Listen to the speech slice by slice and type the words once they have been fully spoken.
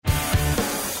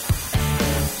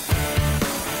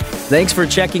Thanks for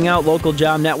checking out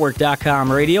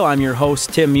localjobnetwork.com radio. I'm your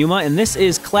host, Tim Muma, and this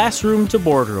is Classroom to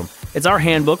Boardroom. It's our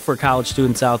handbook for college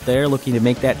students out there looking to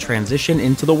make that transition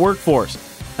into the workforce.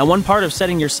 Now, one part of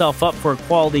setting yourself up for a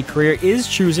quality career is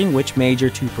choosing which major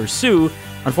to pursue.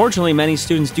 Unfortunately, many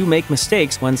students do make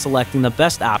mistakes when selecting the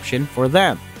best option for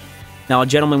them. Now, a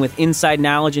gentleman with inside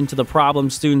knowledge into the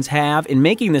problems students have in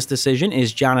making this decision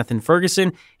is Jonathan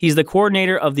Ferguson. He's the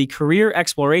coordinator of the Career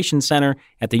Exploration Center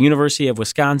at the University of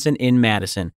Wisconsin in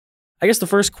Madison. I guess the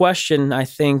first question I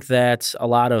think that a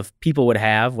lot of people would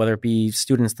have, whether it be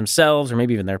students themselves or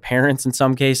maybe even their parents in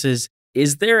some cases,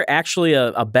 is there actually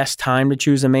a best time to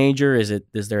choose a major?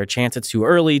 Is there a chance it's too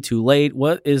early, too late?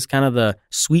 What is kind of the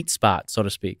sweet spot, so to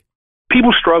speak?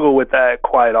 People struggle with that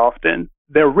quite often.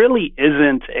 There really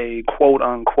isn't a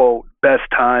quote-unquote best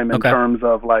time in terms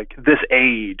of like this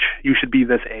age, you should be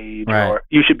this age, right, or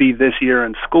you should be this year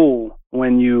in school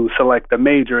when you select a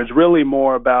major. It's really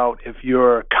more about if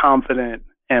you're confident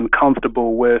and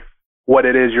comfortable with what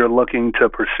it is you're looking to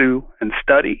pursue and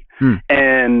study.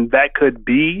 And that could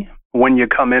be when you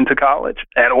come into college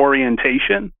at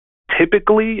orientation.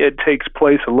 Typically, it takes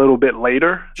place a little bit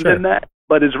later than that,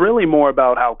 but it's really more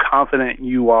about how confident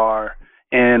you are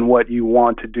and what you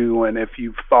want to do, and if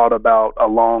you've thought about a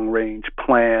long-range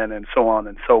plan and so on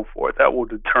and so forth. That will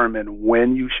determine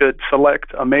when you should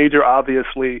select a major.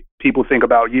 Obviously, people think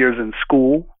about years in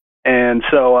school, and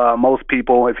so most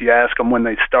people, if you ask them when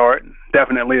they start,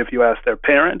 definitely if you ask their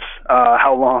parents,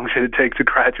 how long should it take to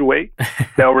graduate,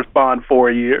 they'll respond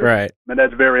 4 years, right? And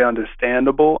that's very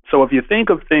understandable. So if you think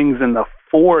of things in the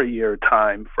 4-year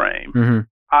time frame,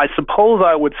 I suppose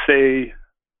I would say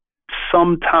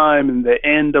sometime in the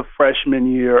end of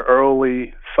freshman year,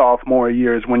 early sophomore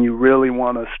year is when you really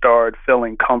want to start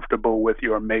feeling comfortable with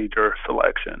your major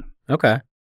selection. Okay.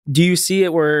 Do you see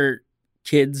it where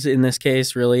kids in this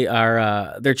case really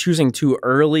are, they're choosing too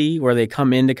early, where they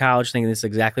come into college thinking this is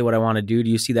exactly what I want to do? Do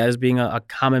you see that as being a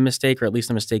common mistake, or at least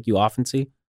a mistake you often see?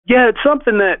 Yeah, it's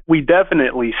something that we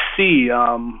definitely see.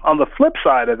 On the flip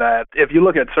side of that, if you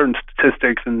look at certain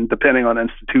statistics, and depending on the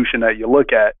institution that you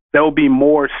look at, there will be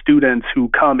more students who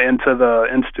come into the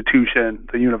institution,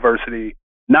 the university,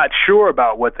 not sure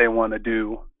about what they want to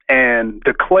do and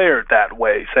declare it that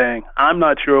way, saying, I'm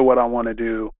not sure what I want to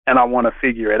do and I want to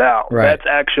figure it out. Right. That's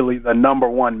actually the number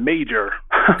one major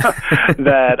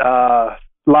that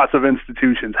lots of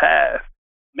institutions have.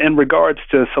 In regards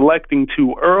to selecting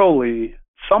too early,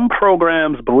 some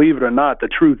programs, believe it or not, the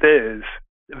truth is,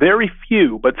 very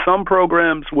few, but some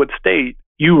programs would state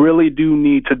you really do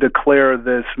need to declare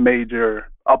this major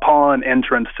upon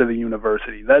entrance to the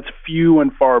university. That's few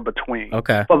and far between.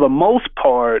 Okay. For the most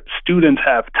part, students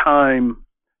have time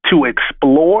to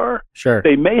explore. Sure.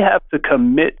 They may have to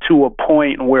commit to a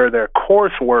point where their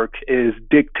coursework is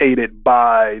dictated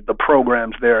by the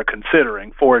programs they're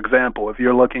considering. For example, if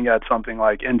you're looking at something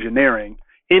like engineering,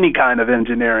 any kind of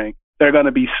engineering, there are going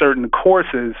to be certain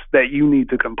courses that you need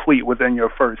to complete within your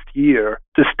first year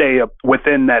to stay up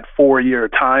within that 4-year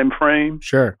time frame.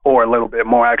 Sure. Or a little bit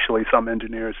more. Actually, some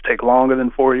engineers take longer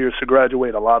than 4 years to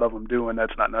graduate. A lot of them do, and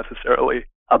that's not necessarily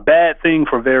a bad thing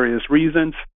for various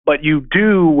reasons. But you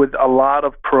do, with a lot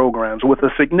of programs, with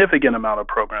a significant amount of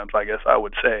programs, I guess I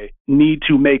would say, need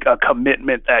to make a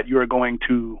commitment that you're going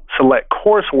to select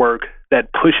coursework that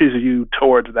pushes you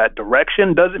towards that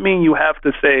direction. Doesn't mean you have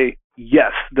to say,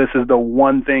 yes, this is the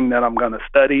one thing that I'm going to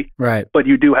study. Right. But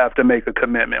you do have to make a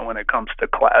commitment when it comes to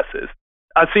classes.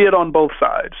 I see it on both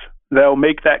sides. They'll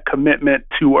make that commitment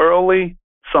too early.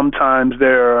 Sometimes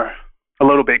they're a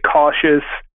little bit cautious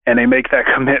and they make that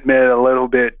commitment a little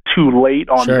bit too late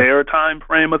on their time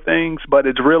frame of things. But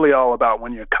it's really all about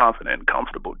when you're confident and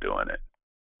comfortable doing it.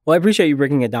 Well, I appreciate you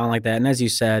breaking it down like that. And as you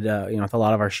said, with a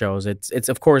lot of our shows, it's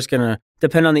of course going to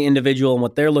depend on the individual and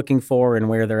what they're looking for and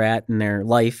where they're at in their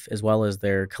life, as well as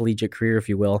their collegiate career, if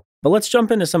you will. But let's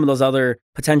jump into some of those other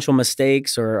potential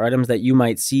mistakes or items that you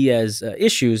might see as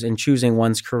issues in choosing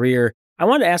one's career. I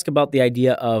wanted to ask about the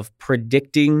idea of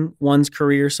predicting one's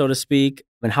career, so to speak,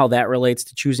 and how that relates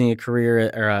to choosing a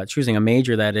career or choosing a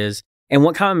major, that is. And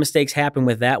what common mistakes happen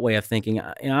with that way of thinking?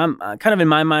 I'm kind of in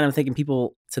my mind, I'm thinking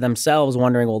people to themselves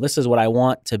wondering, well, this is what I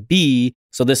want to be,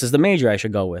 so this is the major I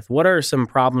should go with. What are some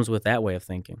problems with that way of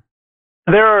thinking?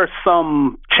 There are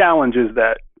some challenges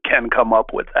that can come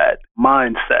up with that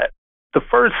mindset. The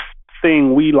first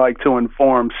thing we like to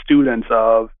inform students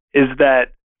of is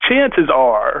that chances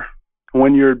are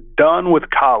when you're done with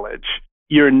college,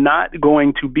 you're not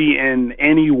going to be in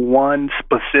any one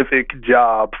specific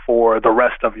job for the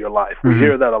rest of your life. We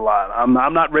hear that a lot.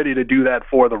 I'm not ready to do that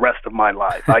for the rest of my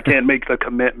life. I can't make the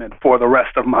commitment for the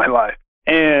rest of my life.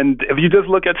 And if you just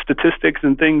look at statistics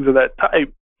and things of that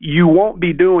type, you won't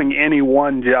be doing any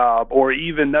one job or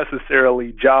even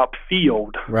necessarily job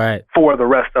field for the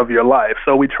rest of your life.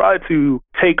 So we try to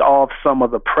take off some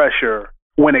of the pressure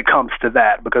when it comes to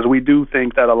that, because we do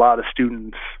think that a lot of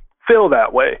students feel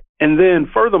that way. And then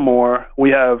furthermore, we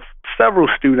have several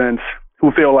students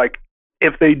who feel like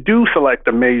if they do select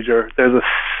a major, there's a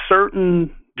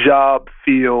certain job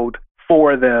field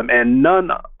for them and none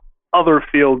other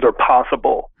fields are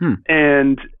possible.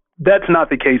 And that's not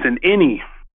the case in any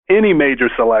major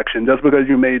selection. Just because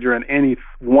you major in any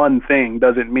one thing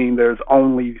doesn't mean there's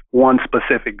only one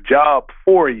specific job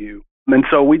for you. And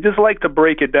so we just like to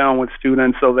break it down with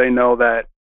students so they know that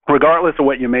regardless of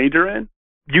what you major in,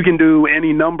 you can do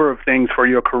any number of things for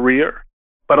your career.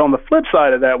 But on the flip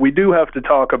side of that, we do have to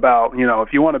talk about,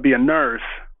 if you want to be a nurse,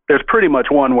 there's pretty much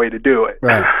one way to do it.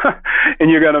 Right. And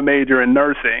you're going to major in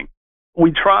nursing.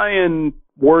 We try and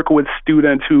work with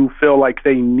students who feel like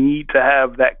they need to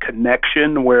have that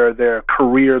connection where their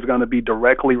career is going to be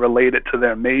directly related to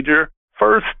their major.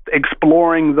 First,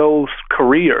 exploring those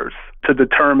careers to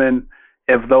determine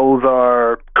if those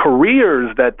are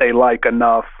careers that they like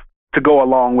enough to go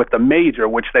along with the major,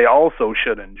 which they also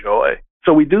should enjoy.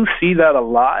 So we do see that a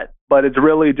lot, but it's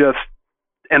really just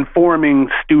informing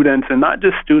students, and not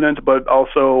just students, but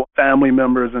also family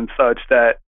members and such,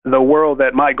 that the world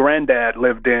that my granddad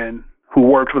lived in, who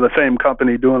worked for the same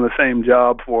company doing the same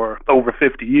job for over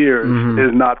 50 years,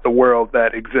 is not the world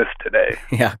that exists today.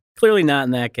 Yeah, clearly not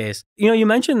in that case. You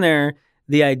mentioned there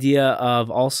the idea of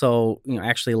also,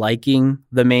 actually liking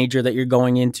the major that you're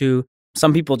going into.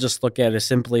 Some people just look at it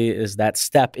simply as that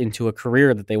step into a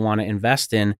career that they want to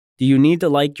invest in. Do you need to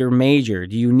like your major?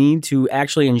 Do you need to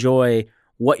actually enjoy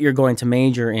what you're going to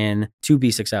major in to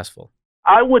be successful?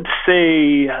 I would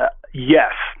say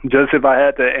yes. Just if I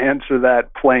had to answer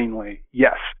that plainly,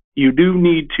 yes. You do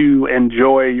need to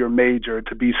enjoy your major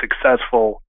to be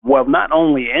successful. Well, not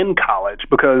only in college,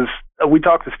 because we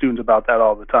talk to students about that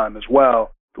all the time as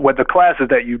well. What the classes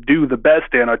that you do the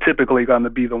best in are typically going to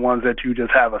be the ones that you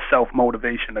just have a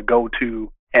self-motivation to go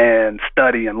to and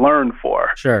study and learn for.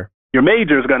 Sure. Your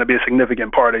major is going to be a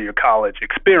significant part of your college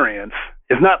experience.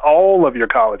 It's not all of your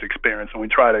college experience, and we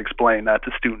try to explain that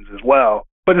to students as well,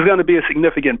 but it's going to be a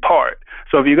significant part.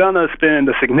 So if you're going to spend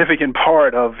a significant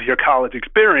part of your college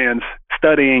experience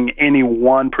studying any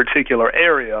one particular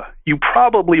area, you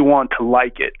probably want to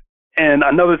like it. And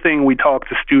another thing we talk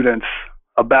to students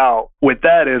about with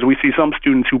that is we see some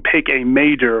students who pick a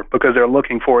major because they're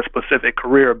looking for a specific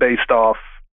career based off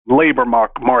labor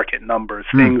market numbers.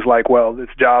 Things like, well, this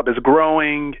job is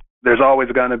growing, there's always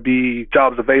going to be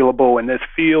jobs available in this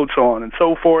field, so on and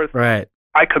so forth. Right.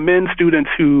 I commend students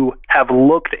who have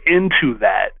looked into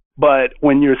that. But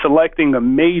when you're selecting a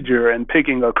major and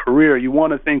picking a career, you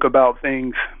want to think about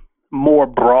things more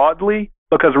broadly,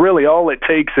 because really all it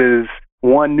takes is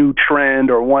one new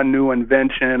trend or one new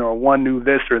invention or one new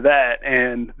this or that,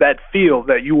 and that field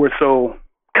that you were so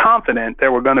confident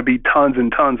there were going to be tons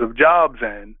and tons of jobs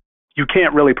in, you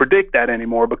can't really predict that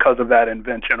anymore because of that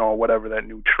invention or whatever that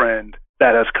new trend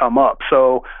that has come up.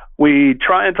 So we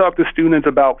try and talk to students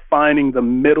about finding the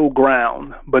middle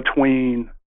ground between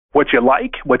what you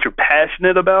like, what you're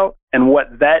passionate about, and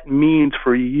what that means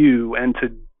for you and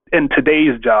in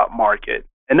today's job market.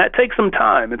 And that takes some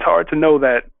time. It's hard to know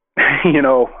that,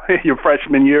 your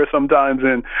freshman year sometimes,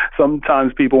 and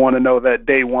sometimes people want to know that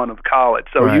day one of college.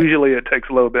 So Usually it takes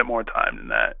a little bit more time than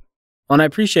that. Well, and I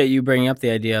appreciate you bringing up the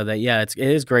idea that, it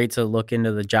is great to look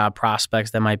into the job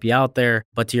prospects that might be out there.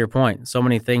 But to your point, so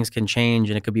many things can change,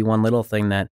 and it could be one little thing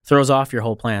that throws off your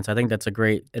whole plan. So I think that's a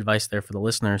great advice there for the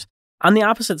listeners. On the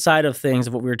opposite side of things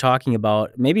of what we were talking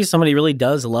about, maybe somebody really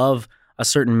does love a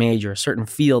certain major, a certain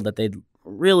field that they'd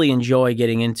really enjoy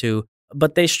getting into,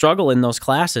 but they struggle in those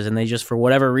classes and they just, for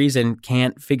whatever reason,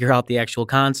 can't figure out the actual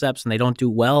concepts and they don't do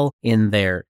well in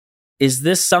there. Is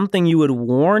this something you would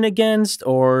warn against,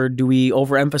 or do we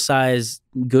overemphasize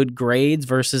good grades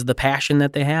versus the passion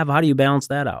that they have? How do you balance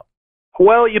that out?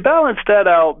 Well, you balance that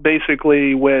out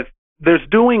basically with there's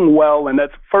doing well, and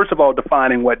that's first of all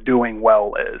defining what doing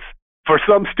well is. For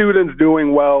some students,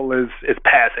 doing well is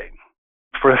passing.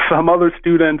 For some other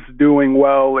students, doing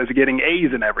well is getting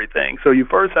A's in everything. So you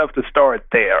first have to start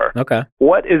there. Okay.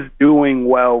 What is doing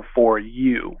well for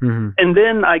you? Mm-hmm. And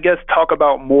then I guess talk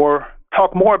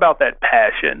more about that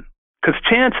passion. Because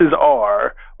chances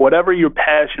are, whatever you're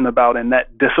passionate about in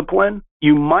that discipline,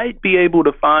 you might be able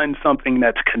to find something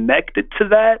that's connected to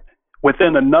that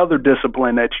within another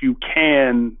discipline that you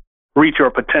can reach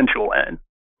your potential in.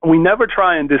 We never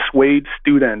try and dissuade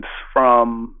students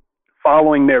from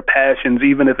following their passions,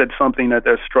 even if it's something that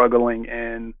they're struggling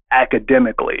in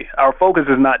academically. Our focus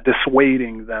is not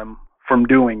dissuading them from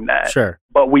doing that. Sure.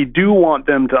 But we do want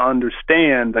them to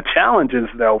understand the challenges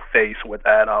they'll face with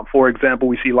that. For example,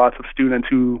 we see lots of students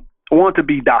who want to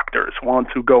be doctors, want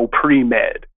to go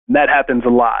pre-med. And that happens a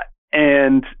lot.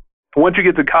 And once you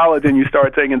get to college and you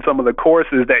start taking some of the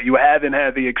courses that you haven't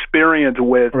had the experience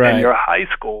with in your high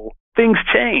school, things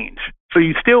change. So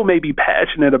you still may be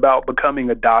passionate about becoming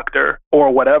a doctor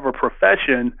or whatever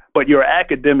profession, but your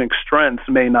academic strengths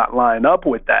may not line up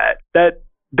with that. That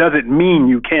doesn't mean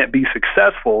you can't be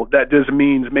successful. That just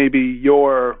means maybe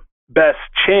your best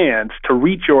chance to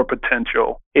reach your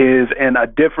potential is in a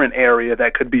different area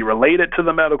that could be related to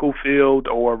the medical field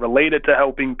or related to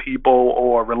helping people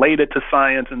or related to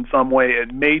science in some way.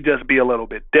 It may just be a little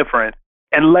bit different.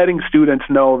 And letting students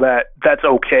know that that's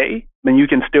okay. I mean, you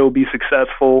can still be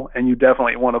successful and you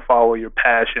definitely want to follow your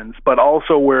passions, but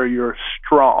also where you're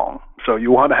strong. So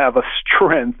you want to have a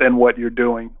strength in what you're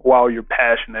doing while you're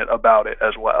passionate about it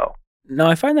as well. No,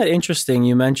 I find that interesting.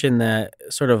 You mentioned that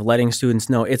sort of letting students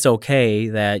know it's okay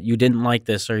that you didn't like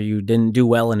this or you didn't do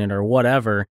well in it or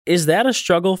whatever. Is that a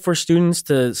struggle for students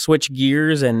to switch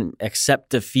gears and accept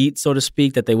defeat, so to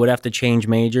speak, that they would have to change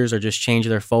majors or just change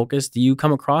their focus? Do you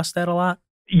come across that a lot?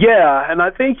 Yeah, and I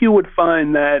think you would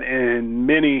find that in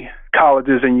many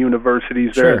colleges and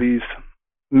universities. There are these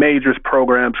majors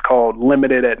programs called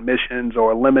limited admissions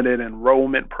or limited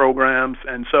enrollment programs.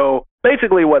 And so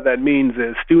basically what that means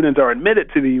is students are admitted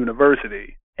to the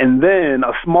university, and then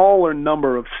a smaller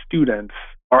number of students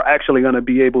are actually going to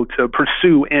be able to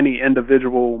pursue any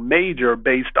individual major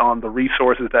based on the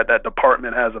resources that that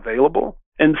department has available.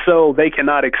 And so they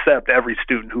cannot accept every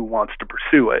student who wants to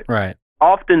pursue it. Right.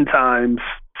 Oftentimes,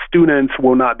 students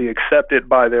will not be accepted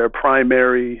by their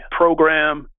primary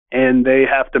program, and they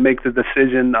have to make the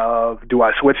decision of, do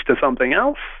I switch to something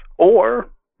else or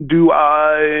do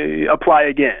I apply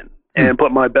again and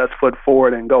put my best foot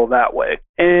forward and go that way?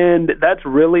 And that's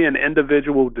really an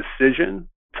individual decision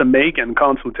to make in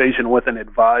consultation with an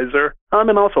advisor,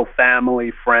 and also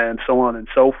family, friends, so on and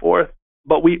so forth.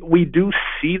 But we do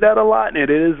see that a lot, and it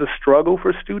is a struggle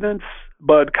for students.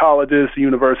 But colleges,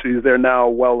 universities, they're now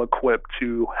well equipped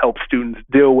to help students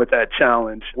deal with that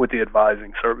challenge with the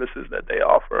advising services that they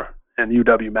offer. And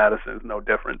UW-Madison is no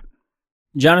different.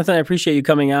 Jonathan, I appreciate you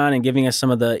coming on and giving us some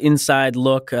of the inside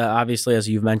look. Obviously, as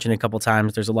you've mentioned a couple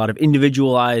times, there's a lot of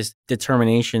individualized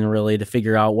determination really to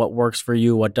figure out what works for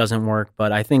you, what doesn't work.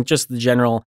 But I think just the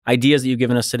general ideas that you've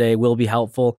given us today will be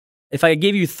helpful. If I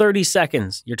gave you 30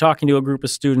 seconds, you're talking to a group of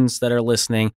students that are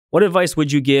listening, what advice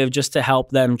would you give just to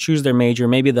help them choose their major,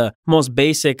 maybe the most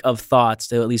basic of thoughts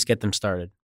to at least get them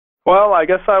started? Well, I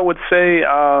guess I would say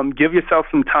give yourself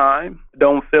some time.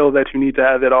 Don't feel that you need to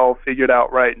have it all figured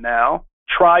out right now.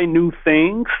 Try new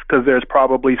things, because there's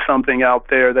probably something out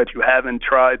there that you haven't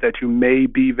tried that you may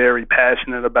be very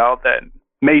passionate about that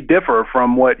may differ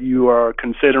from what you are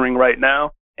considering right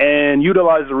now. And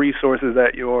utilize the resources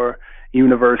at your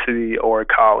university or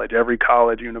college. Every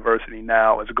college university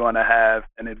now is going to have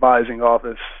an advising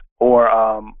office or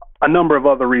a number of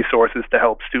other resources to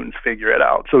help students figure it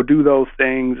out. So do those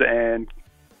things and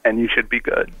you should be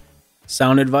good.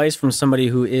 Sound advice from somebody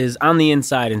who is on the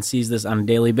inside and sees this on a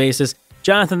daily basis.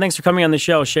 Jonathan, thanks for coming on the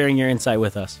show, sharing your insight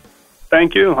with us.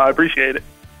 Thank you. I appreciate it.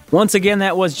 Once again,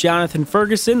 that was Jonathan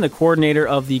Ferguson, the coordinator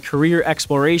of the Career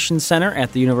Exploration Center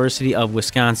at the University of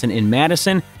Wisconsin in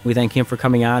Madison. We thank him for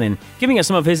coming on and giving us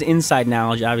some of his inside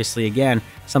knowledge. Obviously, again,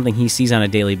 something he sees on a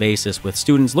daily basis with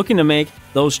students looking to make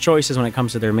those choices when it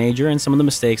comes to their major and some of the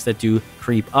mistakes that do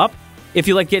creep up. If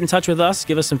you'd like to get in touch with us,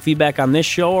 give us some feedback on this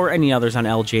show or any others on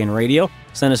LJN Radio,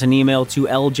 send us an email to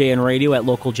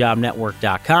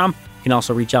ljnradio@localjobnetwork.com. You can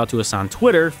also reach out to us on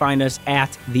Twitter. Find us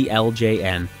at the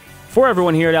LJN. For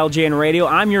everyone here at LJN Radio,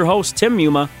 I'm your host, Tim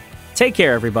Muma. Take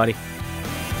care, everybody.